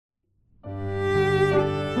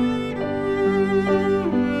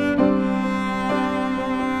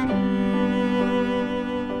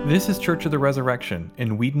This is Church of the Resurrection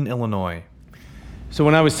in Wheaton, Illinois. So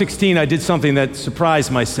when I was 16, I did something that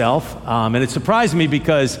surprised myself, and it surprised me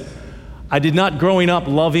because I did not growing up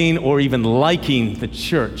loving or even liking the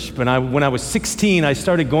church. But when I was 16, I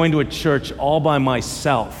started going to a church all by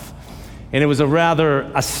myself. And it was a rather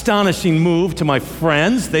astonishing move to my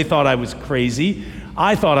friends. They thought I was crazy.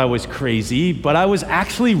 I thought I was crazy, but I was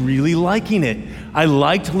actually really liking it. I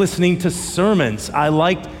liked listening to sermons. I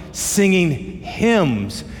liked singing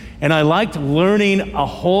hymns. And I liked learning a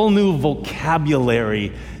whole new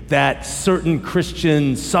vocabulary that certain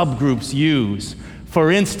Christian subgroups use.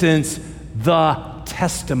 For instance, the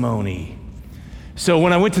testimony. So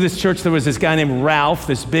when I went to this church, there was this guy named Ralph,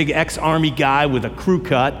 this big ex-army guy with a crew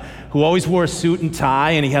cut who always wore a suit and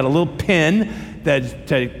tie, and he had a little pin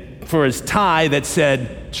for his tie that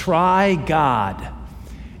said, "Try God."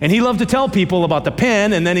 And he loved to tell people about the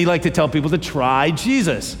pin, and then he liked to tell people to try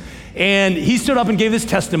Jesus. And he stood up and gave this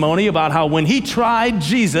testimony about how when he tried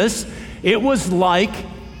Jesus, it was like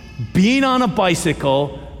being on a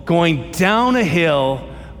bicycle going down a hill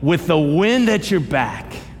with the wind at your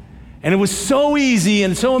back. And it was so easy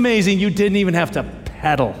and so amazing, you didn't even have to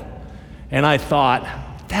pedal. And I thought,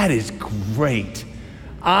 that is great.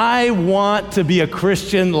 I want to be a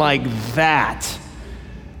Christian like that.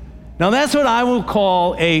 Now that's what I will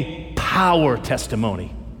call a power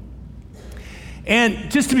testimony. And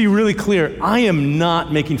just to be really clear, I am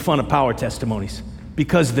not making fun of power testimonies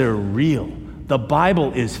because they're real. The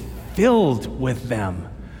Bible is filled with them.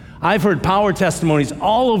 I've heard power testimonies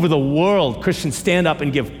all over the world. Christians stand up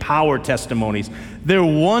and give power testimonies. They're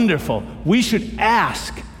wonderful. We should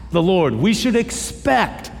ask the Lord. We should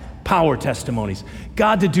expect power testimonies.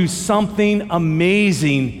 God to do something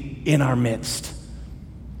amazing in our midst.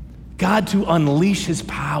 God to unleash his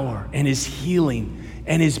power and his healing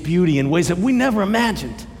and his beauty in ways that we never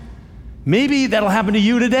imagined. Maybe that'll happen to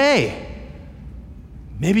you today.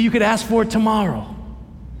 Maybe you could ask for it tomorrow.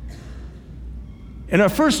 In our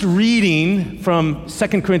first reading from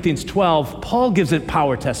 2 Corinthians 12, Paul gives it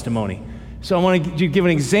power testimony. So I want to give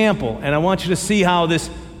an example, and I want you to see how this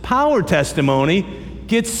power testimony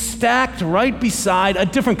gets stacked right beside a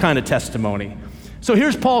different kind of testimony. So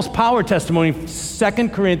here's Paul's power testimony, 2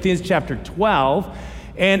 Corinthians chapter 12,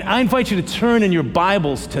 and I invite you to turn in your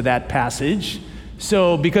Bibles to that passage.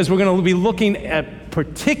 So because we're going to be looking at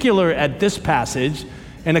this passage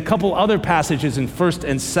and a couple other passages in 1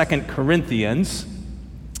 and 2 Corinthians.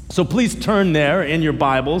 So please turn there in your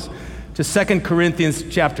Bibles to 2 Corinthians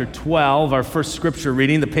chapter 12, our first scripture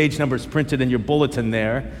reading. The page number is printed in your bulletin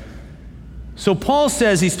there. So Paul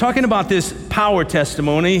says, he's talking about this power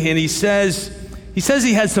testimony, and he says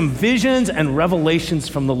he had some visions and revelations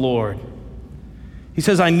from the Lord. He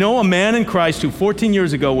says, I know a man in Christ who 14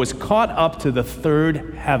 years ago was caught up to the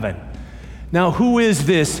third heaven. Now, who is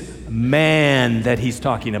this man that he's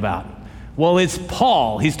talking about? Well, it's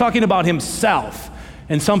Paul. He's talking about himself.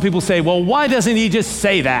 And some people say, well, why doesn't he just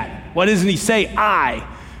say that? Why doesn't he say I?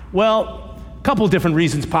 Well, a couple different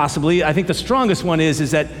reasons possibly. I think the strongest one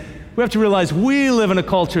is that we have to realize we live in a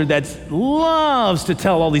culture that loves to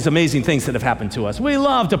tell all these amazing things that have happened to us. We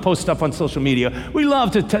love to post stuff on social media. We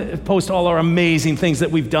love to post all our amazing things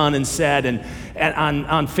that we've done and said and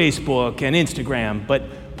on Facebook and Instagram.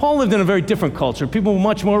 But Paul lived in a very different culture. People were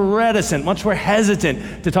much more reticent, much more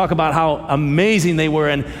hesitant to talk about how amazing they were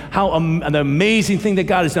and how the amazing thing that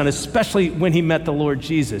God has done, especially when he met the Lord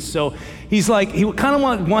Jesus. So he's like, he kind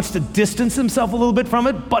of wants to distance himself a little bit from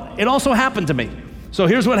it, but it also happened to me. So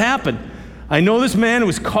here's what happened. I know this man who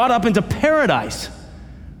was caught up into paradise,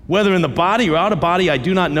 whether in the body or out of body, I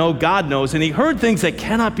do not know, God knows. And he heard things that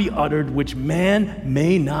cannot be uttered, which man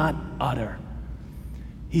may not utter.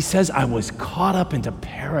 He says, I was caught up into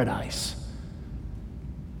paradise.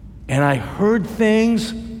 And I heard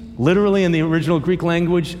things, literally in the original Greek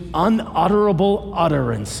language, unutterable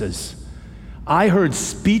utterances. I heard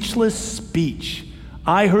speechless speech.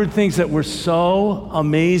 I heard things that were so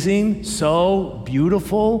amazing, so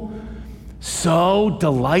beautiful, so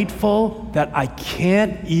delightful that I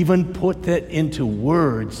can't even put that into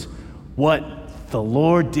words what the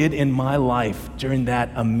Lord did in my life during that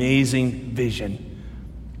amazing vision.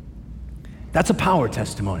 That's a power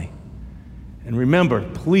testimony. And remember,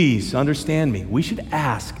 please understand me, we should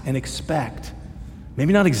ask and expect,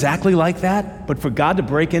 maybe not exactly like that, but for God to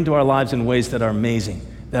break into our lives in ways that are amazing,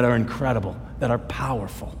 that are incredible, that are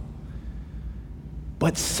powerful.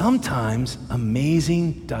 But sometimes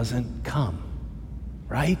amazing doesn't come,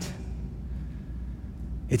 right?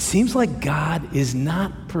 It seems like God is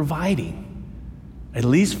not providing, at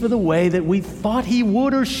least for the way that we thought he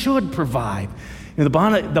would or should provide. The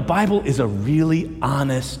Bible is a really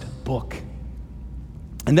honest book.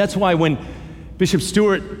 And that's why when Bishop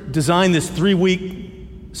Stewart designed this 3-week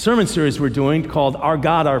sermon series we're doing called Our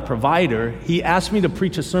God, Our Provider, he asked me to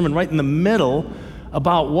preach a sermon right in the middle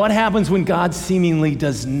about what happens when God seemingly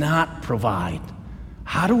does not provide.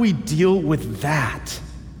 How do we deal with that?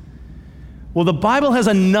 Well, the Bible has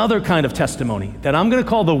another kind of testimony that I'm going to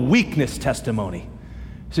call the weakness testimony.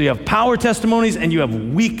 So you have power testimonies and you have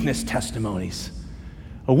weakness testimonies.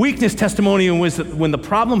 A weakness testimony was when the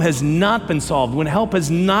problem has not been solved, when help has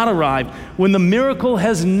not arrived, when the miracle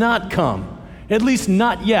has not come, at least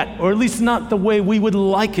not yet, or at least not the way we would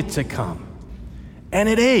like it to come. And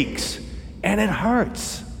it aches, and it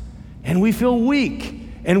hurts, and we feel weak,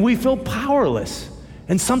 and we feel powerless.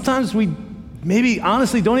 And sometimes we maybe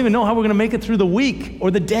honestly don't even know how we're going to make it through the week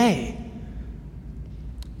or the day.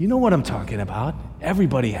 You know what I'm talking about.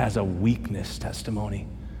 Everybody has a weakness testimony.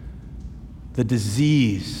 The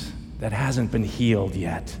disease that hasn't been healed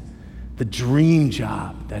yet, the dream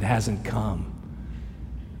job that hasn't come,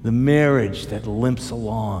 the marriage that limps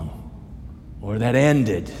along or that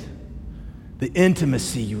ended, the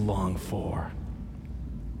intimacy you long for.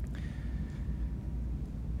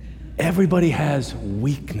 Everybody has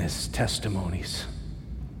weakness testimonies.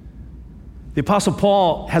 The Apostle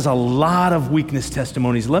Paul has a lot of weakness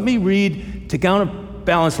testimonies. Let me read, to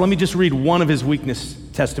counterbalance, let me just read one of his weakness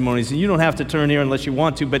testimonies. And you don't have to turn here unless you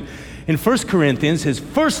want to, but in 1 Corinthians, his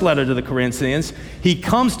first letter to the Corinthians, he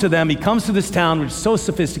comes to this town which is so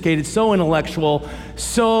sophisticated, so intellectual,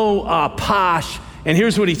 so posh, and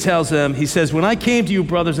here's what he tells them. He says, when I came to you,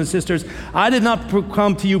 brothers and sisters, I did not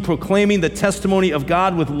come to you proclaiming the testimony of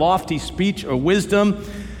God with lofty speech or wisdom.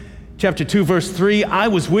 Chapter 2, verse 3, I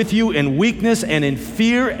was with you in weakness and in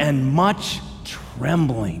fear and much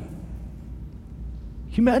trembling.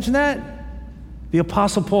 Can you imagine that? The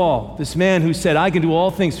Apostle Paul, this man who said, I can do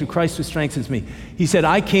all things through Christ who strengthens me. He said,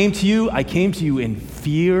 I came to you in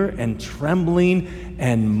fear and trembling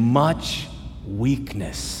and much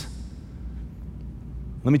weakness.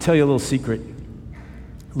 Let me tell you a little secret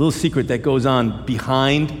that goes on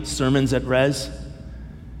behind sermons at Res.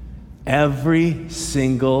 Every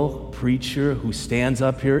single preacher who stands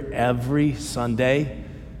up here every Sunday,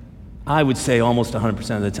 I would say almost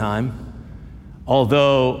 100% of the time,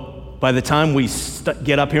 although by the time we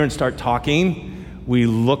get up here and start talking, we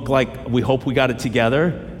look like we hope we got it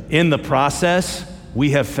together. In the process,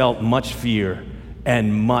 we have felt much fear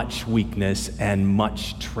and much weakness and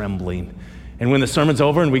much trembling. And when the sermon's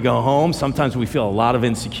over and we go home, sometimes we feel a lot of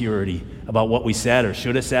insecurity about what we said or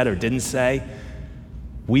should have said or didn't say.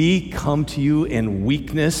 We come to you in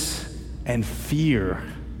weakness and fear.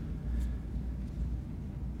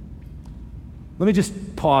 Let me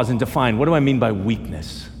just pause and define, what do I mean by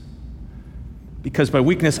weakness? Because by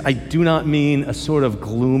weakness, I do not mean a sort of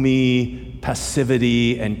gloomy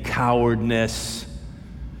passivity and cowardness,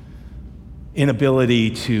 inability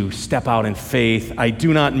to step out in faith. I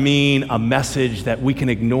do not mean a message that we can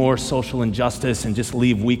ignore social injustice and just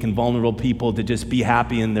leave weak and vulnerable people to just be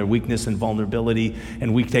happy in their weakness and vulnerability,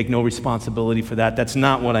 and we take no responsibility for that. That's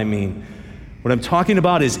not what I mean. What I'm talking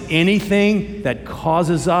about is anything that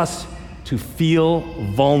causes us to feel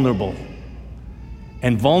vulnerable.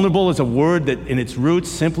 And vulnerable is a word that in its roots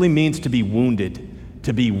simply means to be wounded,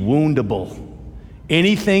 to be woundable.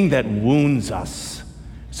 Anything that wounds us.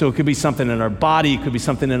 So it could be something in our body, it could be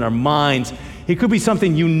something in our minds, it could be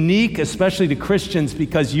something unique, especially to Christians,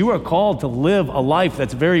 because you are called to live a life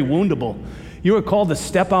that's very woundable. You are called to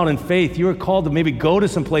step out in faith. You are called to maybe go to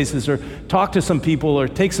some places or talk to some people or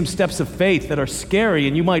take some steps of faith that are scary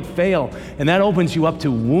and you might fail. And that opens you up to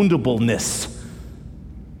woundableness.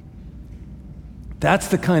 That's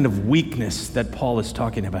the kind of weakness that Paul is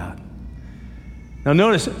talking about. Now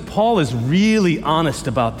notice, Paul is really honest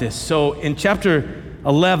about this. So in chapter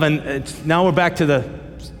 11, now we're back to the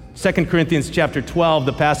 2 Corinthians chapter 12,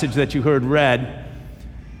 the passage that you heard read.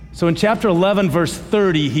 So in chapter 11, verse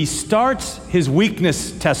 30, he starts his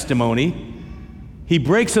weakness testimony. He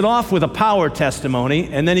breaks it off with a power testimony,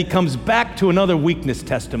 and then he comes back to another weakness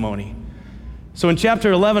testimony. So in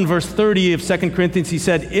chapter 11, verse 30 of 2 Corinthians, he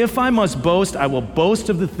said, if I must boast, I will boast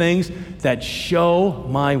of the things that show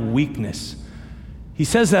my weakness. He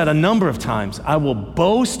says that a number of times. I will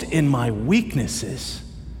boast in my weaknesses.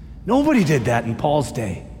 Nobody did that in Paul's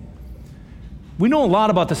day. We know a lot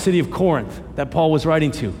about the city of Corinth that Paul was writing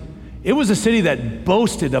to. It was a city that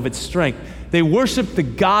boasted of its strength. They worshiped the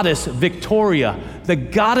goddess Victoria, the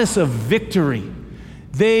goddess of victory.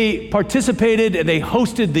 They participated and they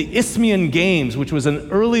hosted the Isthmian Games, which was an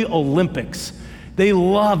early Olympics. They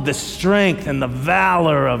loved the strength and the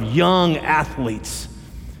valor of young athletes.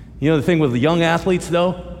 You know the thing with the young athletes,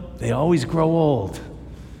 though? They always grow old.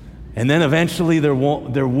 And then eventually they're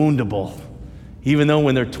woundable. Even though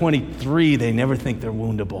when they're 23, they never think they're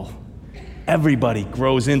woundable. Everybody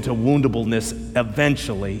grows into woundableness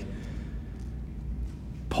eventually.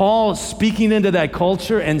 Paul speaking into that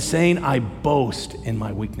culture and saying, I boast in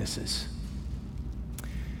my weaknesses.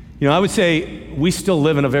 You know, I would say we still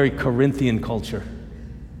live in a very Corinthian culture.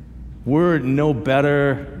 We're no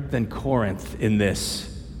better than Corinth in this.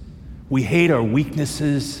 We hate our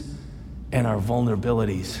weaknesses and our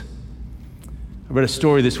vulnerabilities. I read a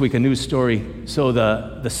story this week, a news story. So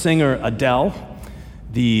the singer Adele,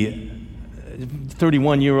 the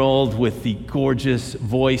 31-year-old with the gorgeous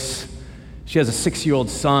voice, she has a 6-year-old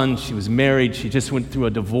son. She was married. She just went through a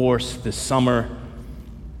divorce this summer.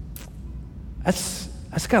 That's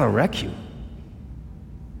gotta wreck you.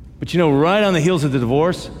 But you know, right on the heels of the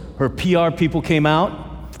divorce, her PR people came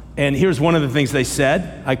out, and here's one of the things they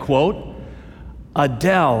said, I quote,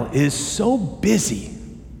 Adele is so busy.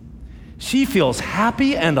 She feels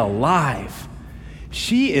happy and alive.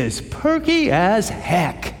 She is perky as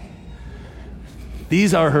heck.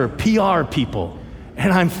 These are her PR people.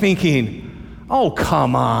 And I'm thinking, oh,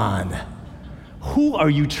 come on. Who are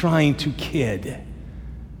you trying to kid?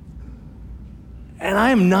 And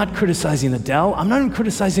I am not criticizing Adele. I'm not even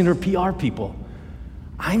criticizing her PR people.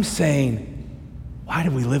 I'm saying, why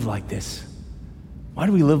do we live like this? Why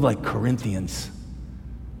do we live like Corinthians?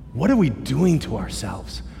 What are we doing to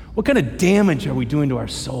ourselves? What kind of damage are we doing to our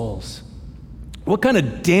souls? What kind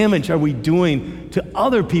of damage are we doing to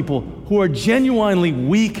other people who are genuinely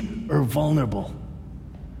weak or vulnerable?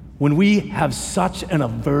 When we have such an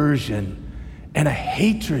aversion and a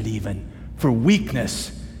hatred even for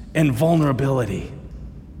weakness and vulnerability.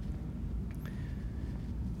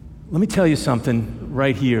 Let me tell you something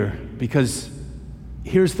right here, because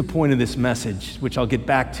here's the point of this message, which I'll get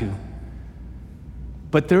back to.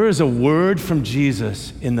 But there is a word from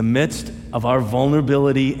Jesus in the midst of our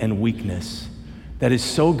vulnerability and weakness that is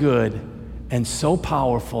so good and so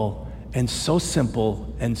powerful and so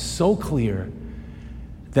simple and so clear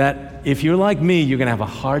that if you're like me, you're going to have a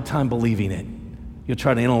hard time believing it. You'll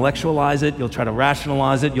try to intellectualize it. You'll try to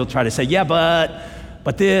rationalize it. You'll try to say, yeah,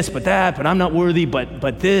 but this, but that, but I'm not worthy,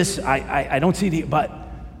 but this, I don't see the, but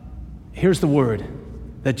here's the word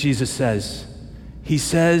that Jesus says. He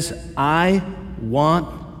says, I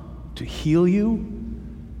want to heal you,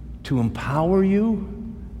 to empower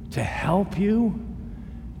you, to help you,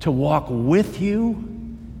 to walk with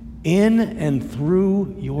you in and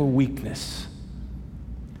through your weakness.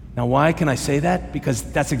 Now, why can I say that? Because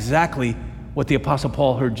that's exactly what the Apostle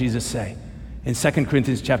Paul heard Jesus say in 2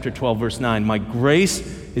 Corinthians chapter 12, verse 9. My grace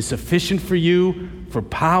is sufficient for you, for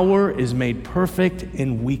power is made perfect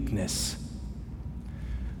in weakness.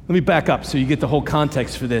 Let me back up so you get the whole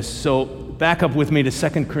context for this. So back up with me to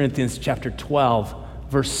 2 Corinthians chapter 12,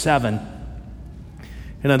 verse 7.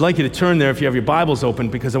 And I'd like you to turn there if you have your Bibles open,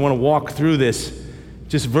 because I want to walk through this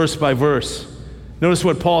just verse by verse. Notice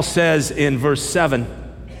what Paul says in verse 7.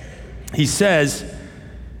 He says,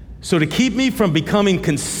 so to keep me from becoming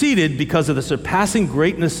conceited because of the surpassing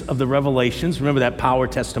greatness of the revelations, remember that power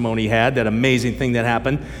testimony he had, that amazing thing that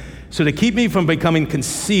happened. So to keep me from becoming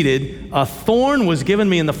conceited, a thorn was given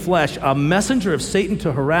me in the flesh, a messenger of Satan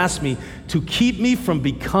to harass me, to keep me from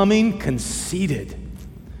becoming conceited.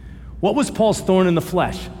 What was Paul's thorn in the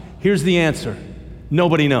flesh? Here's the answer.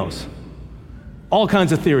 Nobody knows. All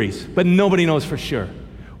kinds of theories, but nobody knows for sure,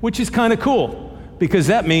 which is kind of cool, because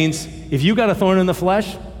that means if you got a thorn in the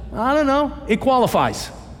flesh, I don't know, it qualifies.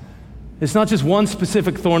 It's not just one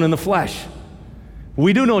specific thorn in the flesh.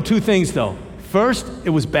 We do know two things, though. First, it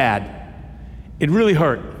was bad. It really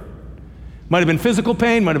hurt. Might have been physical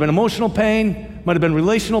pain, might have been emotional pain, might have been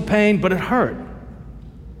relational pain, but it hurt.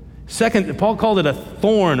 Second, Paul called it a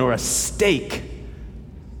thorn or a stake.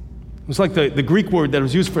 It was like the Greek word that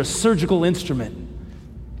was used for a surgical instrument.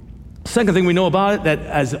 Second thing we know about it,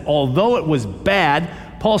 that although it was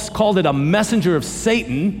bad, Paul called it a messenger of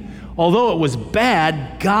Satan. Although it was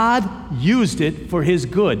bad, God used it for his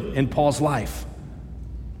good in Paul's life.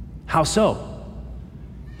 How so?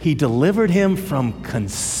 He delivered him from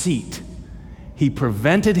conceit. He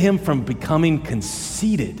prevented him from becoming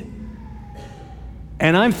conceited.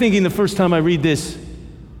 And I'm thinking the first time I read this,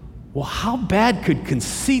 well, how bad could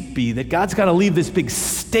conceit be that God's got to leave this big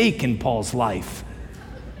stake in Paul's life?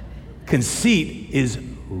 Conceit is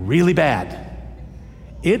really bad.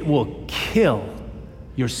 It will kill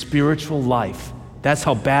your spiritual life. That's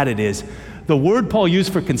how bad it is. The word Paul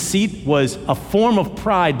used for conceit was a form of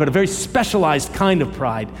pride, but a very specialized kind of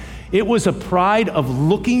pride. It was a pride of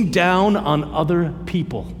looking down on other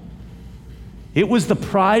people. It was the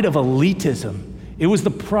pride of elitism. It was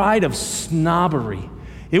the pride of snobbery.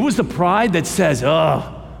 It was the pride that says,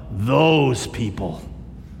 oh, those people.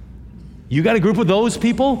 You got a group of those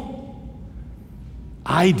people?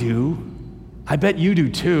 I do. I bet you do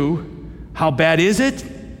too. How bad is it?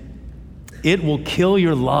 It will kill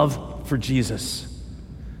your love for Jesus.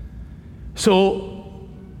 So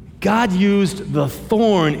God used the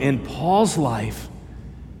thorn in Paul's life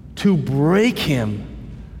to break him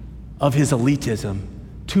of his elitism,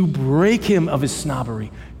 to break him of his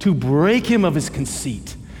snobbery, to break him of his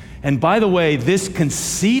conceit. And by the way, this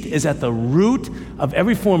conceit is at the root of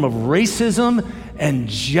every form of racism and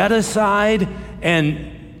genocide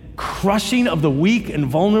and crushing of the weak and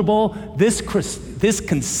vulnerable. This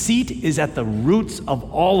conceit is at the roots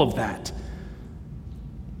of all of that.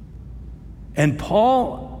 And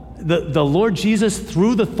Paul, the Lord Jesus,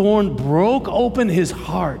 through the thorn, broke open his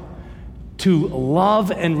heart to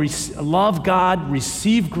love and love God,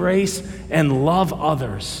 receive grace, and love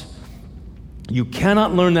others. You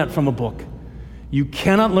cannot learn that from a book. You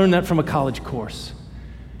cannot learn that from a college course.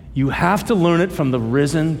 You have to learn it from the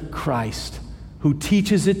risen Christ, who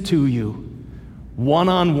teaches it to you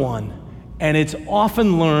one-on-one. And it's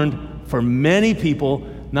often learned for many people,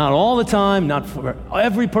 not all the time, not for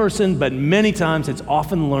every person, but many times it's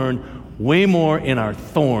often learned way more in our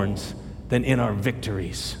thorns than in our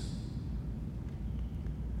victories.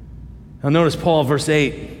 Now notice Paul, verse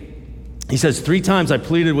 8. He says, 3 times I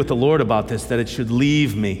pleaded with the Lord about this, that it should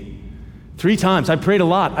leave me. 3 times. I prayed a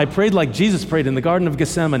lot. I prayed like Jesus prayed in the Garden of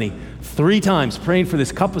Gethsemane. 3 times, praying for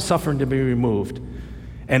this cup of suffering to be removed.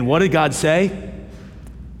 And what did God say?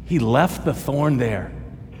 He left the thorn there.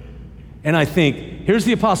 And I think, here's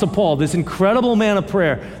the Apostle Paul, this incredible man of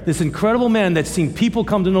prayer, this incredible man that's seen people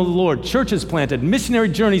come to know the Lord, churches planted, missionary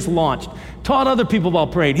journeys launched, taught other people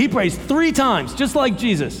about praying. He prays 3 times, just like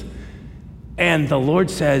Jesus. And the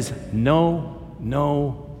Lord says, no,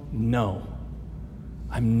 no, no.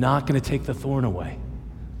 I'm not going to take the thorn away.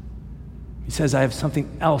 He says, I have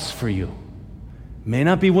something else for you. May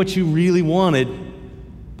not be what you really wanted,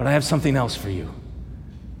 but I have something else for you.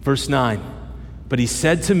 Verse 9, but he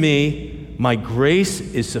said to me, my grace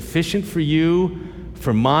is sufficient for you,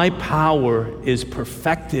 for my power is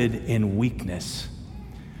perfected in weakness.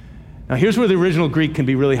 Now here's where the original Greek can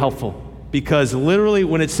be really helpful. Because literally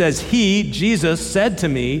when it says he, Jesus, said to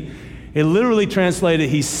me, it literally translated,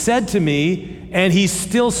 he said to me, and he's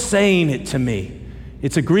still saying it to me.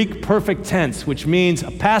 It's a Greek perfect tense, which means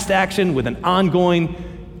a past action with an ongoing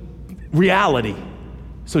reality.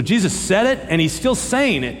 So Jesus said it, and he's still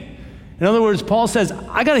saying it. In other words, Paul says,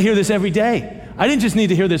 I got to hear this every day. I didn't just need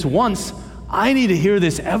to hear this once. I need to hear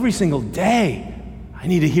this every single day. I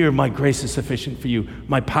need to hear my grace is sufficient for you.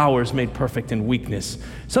 My power is made perfect in weakness.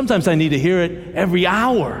 Sometimes I need to hear it every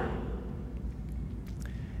hour.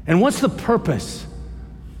 And what's the purpose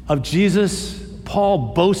of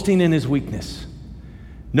Paul boasting in his weakness?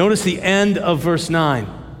 Notice the end of verse 9.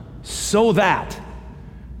 So that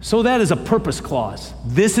is a purpose clause.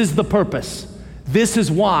 This is the purpose. This is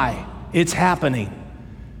why it's happening.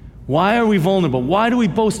 Why are we vulnerable? Why do we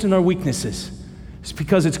boast in our weaknesses? It's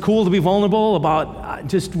because it's cool to be vulnerable about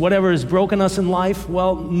just whatever has broken us in life?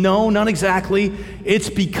 Well, no, not exactly. It's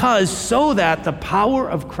because so that the power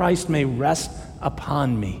of Christ may rest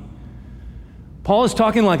upon me. Paul is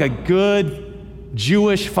talking like a good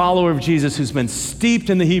Jewish follower of Jesus who's been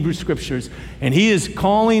steeped in the Hebrew Scriptures, and he is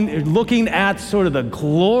looking at sort of the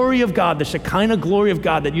glory of God, the Shekinah glory of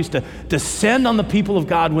God that used to descend on the people of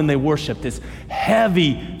God when they worshiped, this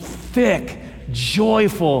heavy, thick,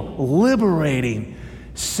 joyful, liberating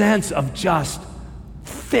sense of just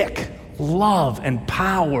thick love and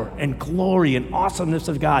power and glory and awesomeness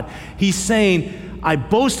of God. He's saying, I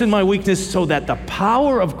boast in my weakness so that the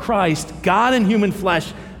power of Christ, God in human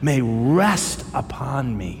flesh, may rest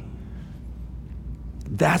upon me.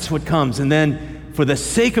 That's what comes. And then, for the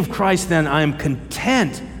sake of Christ, then, I am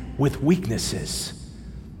content with weaknesses.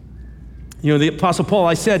 You know, the Apostle Paul,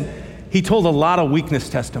 I said, he told a lot of weakness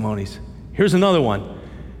testimonies. Here's another one.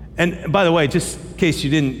 And by the way, just in case you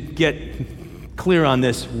didn't get clear on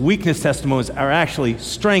this, weakness testimonies are actually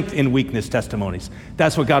strength in weakness testimonies.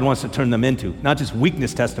 That's what God wants to turn them into. Not just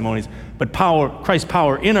weakness testimonies, but power, Christ's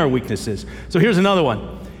power in our weaknesses. So here's another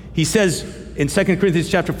one. He says in 2 Corinthians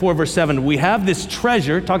chapter 4, verse 7, we have this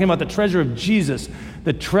treasure, talking about the treasure of Jesus,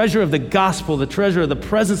 the treasure of the gospel, the treasure of the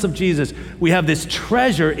presence of Jesus. We have this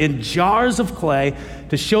treasure in jars of clay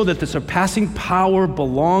to show that the surpassing power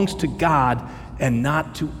belongs to God and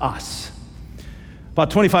not to us.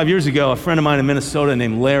 About 25 years ago, a friend of mine in Minnesota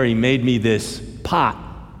named Larry made me this pot,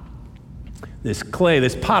 this clay,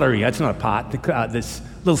 this pottery. That's not a pot, this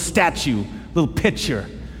little statue, little pitcher.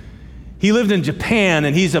 He lived in Japan,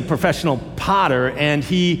 and he's a professional potter, and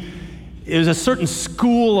there's a certain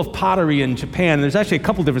school of pottery in Japan. There's actually a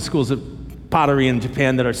couple different schools of pottery in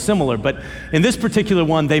Japan that are similar, but in this particular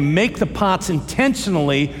one, they make the pots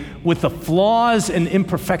intentionally with the flaws and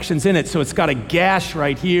imperfections in it. So it's got a gash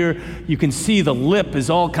right here. You can see the lip is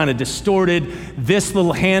all kind of distorted. This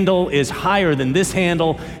little handle is higher than this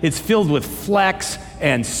handle. It's filled with flecks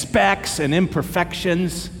and specks and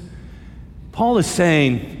imperfections. Paul is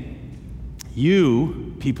saying,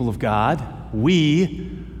 you, people of God,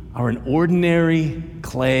 we are an ordinary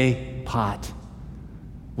clay pot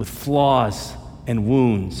with flaws and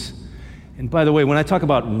wounds. And by the way, when I talk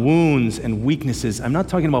about wounds and weaknesses, I'm not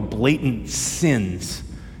talking about blatant sins.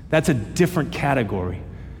 That's a different category.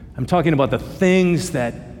 I'm talking about the things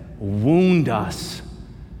that wound us,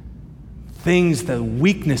 the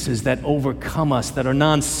weaknesses that overcome us, that are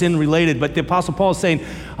non-sin related. But the Apostle Paul is saying,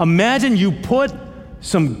 imagine you put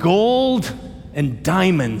some gold and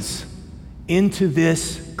diamonds into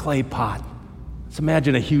this clay pot. Let's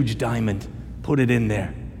imagine a huge diamond. Put it in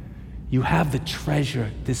there. You have the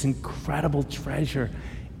treasure, this incredible treasure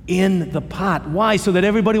in the pot. Why? So that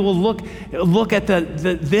everybody will look at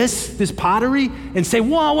this pottery and say,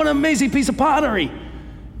 wow, what an amazing piece of pottery.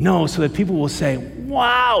 No, so that people will say,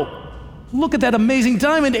 wow, look at that amazing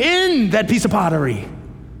diamond in that piece of pottery.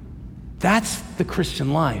 That's the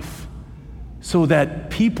Christian life. So that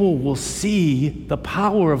people will see the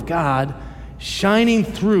power of God shining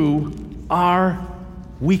through our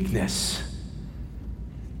weakness.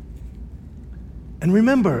 And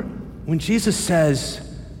remember, when Jesus says,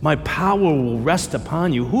 my power will rest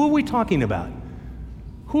upon you, who are we talking about?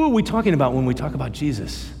 Who are we talking about when we talk about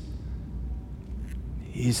Jesus?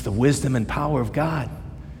 He's the wisdom and power of God.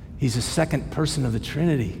 He's the second person of the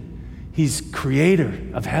Trinity. He's creator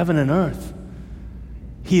of heaven and earth.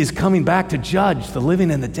 He is coming back to judge the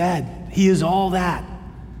living and the dead. He is all that.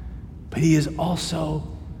 But he is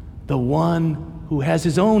also the one who has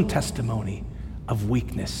his own testimony of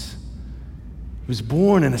weakness. He was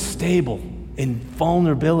born in a stable, in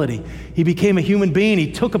vulnerability. He became a human being.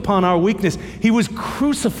 He took upon our weakness. He was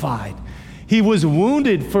crucified. He was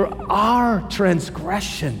wounded for our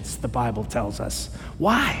transgressions, the Bible tells us.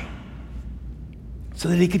 Why? So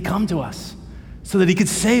that he could come to us, so that he could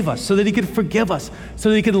save us, so that he could forgive us, so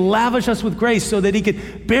that he could lavish us with grace, so that he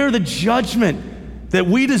could bear the judgment that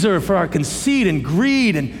we deserve for our conceit and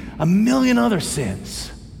greed and a million other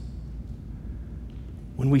sins.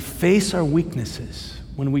 When we face our weaknesses,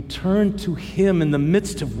 when we turn to him in the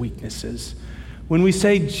midst of weaknesses, when we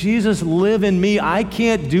say, Jesus, live in me, I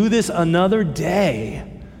can't do this another day,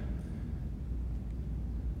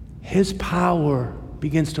 his power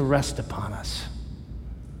begins to rest upon us.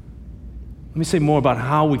 Let me say more about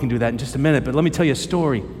how we can do that in just a minute, but let me tell you a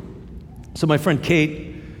story. So my friend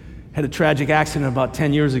Kate had a tragic accident about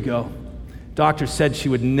 10 years ago. Doctors said she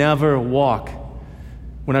would never walk.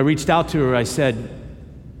 When I reached out to her, I said,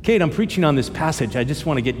 Kate, I'm preaching on this passage. I just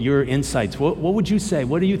want to get your insights. What would you say?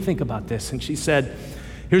 What do you think about this? And she said,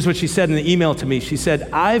 here's what she said in the email to me. She said,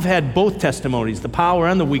 I've had both testimonies, the power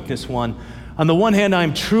and the weakness one. On the one hand,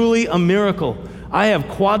 I'm truly a miracle. I have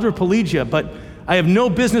quadriplegia, but I have no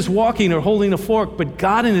business walking or holding a fork, but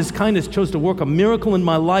God in his kindness chose to work a miracle in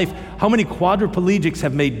my life. How many quadriplegics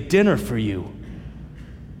have made dinner for you?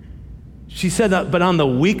 She said, but on the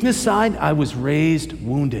weakness side, I was raised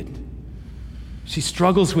wounded. She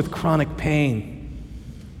struggles with chronic pain.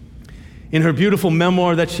 In her beautiful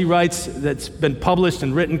memoir that she writes, that's been published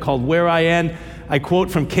and written, called Where I Am, I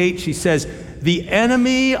quote from Kate, she says, the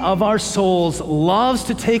enemy of our souls loves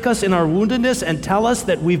to take us in our woundedness and tell us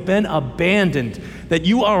that we've been abandoned, that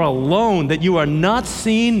you are alone, that you are not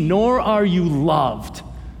seen, nor are you loved.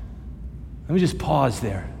 Let me just pause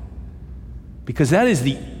there, because that is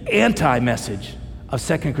the anti-message of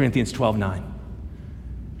 2 Corinthians 12:9.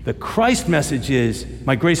 The Christ message is,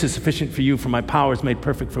 my grace is sufficient for you, for my power is made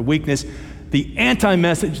perfect for weakness. The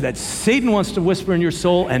anti-message that Satan wants to whisper in your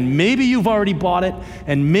soul, and maybe you've already bought it,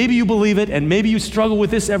 and maybe you believe it, and maybe you struggle with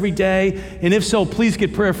this every day, and if so, please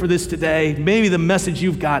get prayer for this today. Maybe the message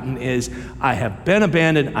you've gotten is, I have been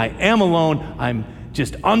abandoned, I am alone, I'm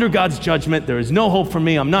just under God's judgment, there is no hope for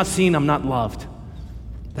me, I'm not seen, I'm not loved.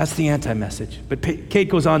 That's the anti-message. But Kate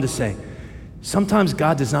goes on to say, sometimes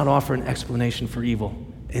God does not offer an explanation for evil.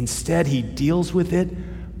 Instead, he deals with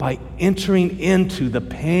it by entering into the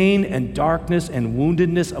pain and darkness and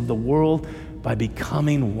woundedness of the world by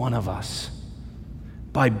becoming one of us.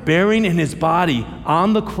 By bearing in his body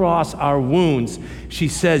on the cross our wounds, she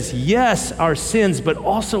says, yes, our sins, but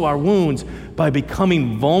also our wounds, by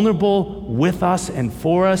becoming vulnerable with us and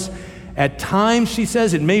for us. At times, she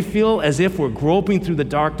says, it may feel as if we're groping through the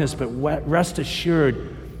darkness, but rest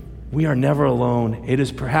assured, we are never alone. It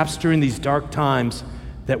is perhaps during these dark times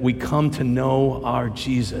that we come to know our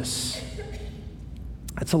Jesus.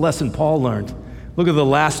 That's a lesson Paul learned. Look at the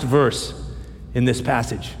last verse in this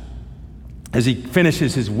passage. As he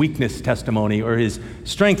finishes his weakness testimony, or his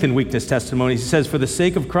strength and weakness testimony, he says, "For the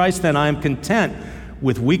sake of Christ, then, I am content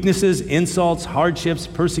with weaknesses, insults, hardships,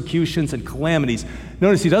 persecutions, and calamities."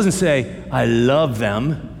 Notice he doesn't say, "I love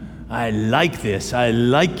them. I like this. I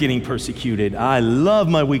like getting persecuted. I love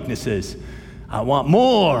my weaknesses. I want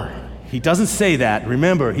more." He doesn't say that.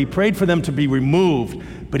 Remember, he prayed for them to be removed,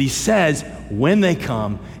 but he says, when they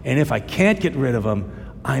come, and if I can't get rid of them,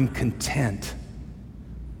 I'm content.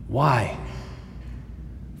 Why?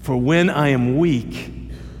 For when I am weak,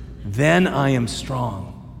 then I am strong.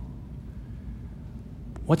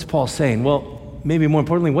 What's Paul saying? Well, maybe more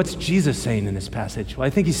importantly, what's Jesus saying in this passage? Well, I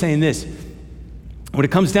think he's saying this. When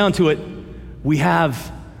it comes down to it, we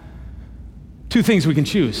have two things we can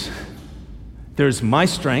choose. There's my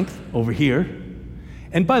strength over here.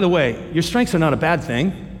 And by the way, your strengths are not a bad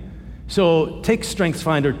thing. So take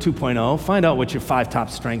StrengthsFinder 2.0, find out what your 5 top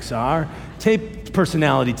strengths are. Take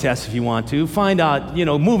personality tests if you want to. Find out,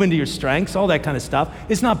 move into your strengths, all that kind of stuff.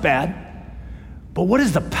 It's not bad. But what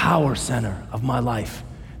is the power center of my life?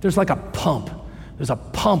 There's like a pump. There's a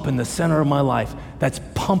pump in the center of my life that's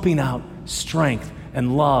pumping out strength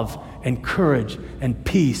and love and courage and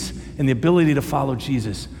peace and the ability to follow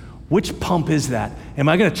Jesus. Which pump is that? Am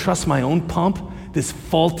I going to trust my own pump? This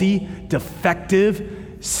faulty,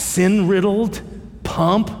 defective, sin-riddled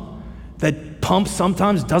pump that pumps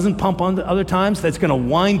sometimes, doesn't pump on other times, that's going to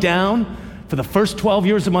wind down? For the first 12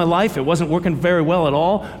 years of my life, it wasn't working very well at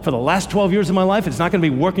all. For the last 12 years of my life, it's not going to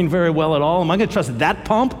be working very well at all. Am I going to trust that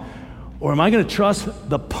pump? Or am I going to trust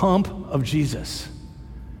the pump of Jesus?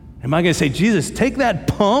 Am I going to say, Jesus, take that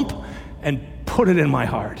pump and put it in my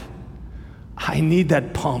heart? I need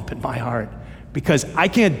that pump in my heart because I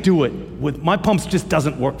can't do it with, my pump just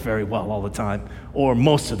doesn't work very well all the time or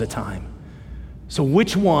most of the time. So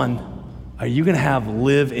which one are you going to have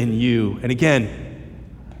live in you? And again,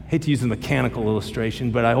 I hate to use a mechanical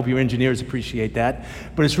illustration, but I hope your engineers appreciate that.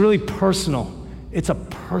 But it's really personal. It's a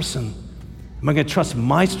person. Am I going to trust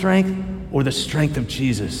my strength or the strength of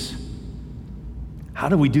Jesus? How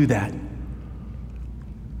do we do that?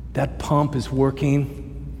 That pump is working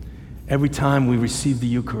every time we receive the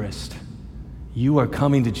Eucharist. You are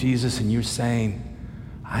coming to Jesus and you're saying,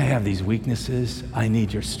 I have these weaknesses. I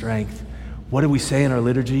need your strength. What do we say in our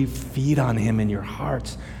liturgy? Feed on him in your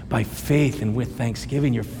hearts by faith and with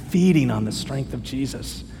thanksgiving. You're feeding on the strength of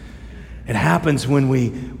Jesus. It happens when we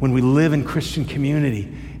live in Christian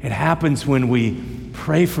community. It happens when we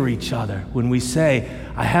pray for each other. When we say,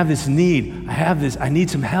 I have this need. I need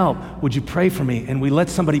some help. Would you pray for me? And we let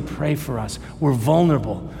somebody pray for us. We're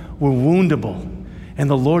vulnerable. We're woundable. And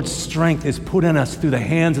the Lord's strength is put in us through the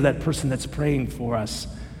hands of that person that's praying for us.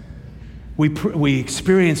 We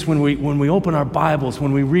experience when we open our Bibles,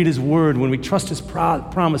 when we read his word, when we trust his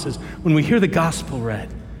promises, when we hear the gospel read,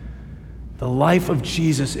 the life of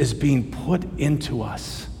Jesus is being put into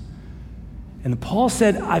us. And Paul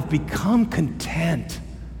said, I've become content,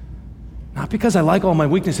 not because I like all my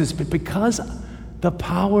weaknesses, but because the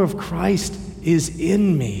power of Christ is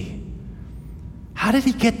in me. How did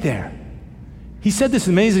he get there? He said this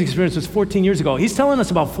amazing experience was 14 years ago. He's telling us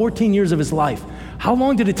about 14 years of his life. How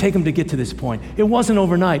long did it take him to get to this point? It wasn't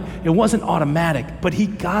overnight. It wasn't automatic, but he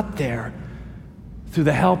got there through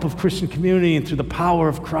the help of Christian community and through the power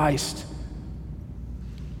of Christ.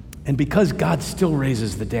 And because God still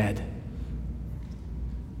raises the dead.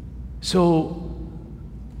 So,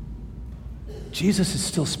 Jesus is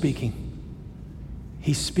still speaking.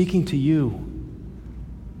 He's speaking to you.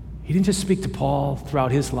 He didn't just speak to Paul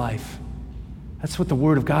throughout his life. That's what the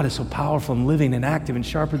Word of God is so powerful and living and active and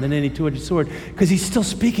sharper than any two-edged sword, because he's still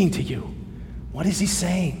speaking to you. What is he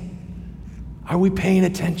saying? Are we paying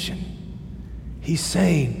attention? He's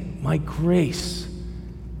saying, my grace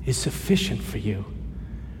is sufficient for you,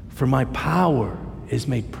 for my power is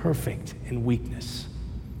made perfect in weakness.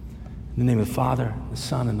 In the name of the Father, the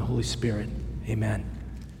Son, and the Holy Spirit, amen.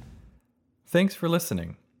 Thanks for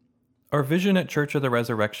listening. Our vision at Church of the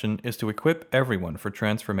Resurrection is to equip everyone for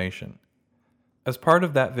transformation. As part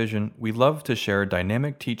of that vision, we love to share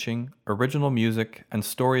dynamic teaching, original music, and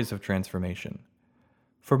stories of transformation.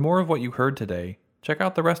 For more of what you heard today, check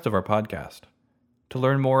out the rest of our podcast. To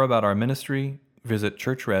learn more about our ministry, visit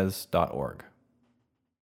churchres.org.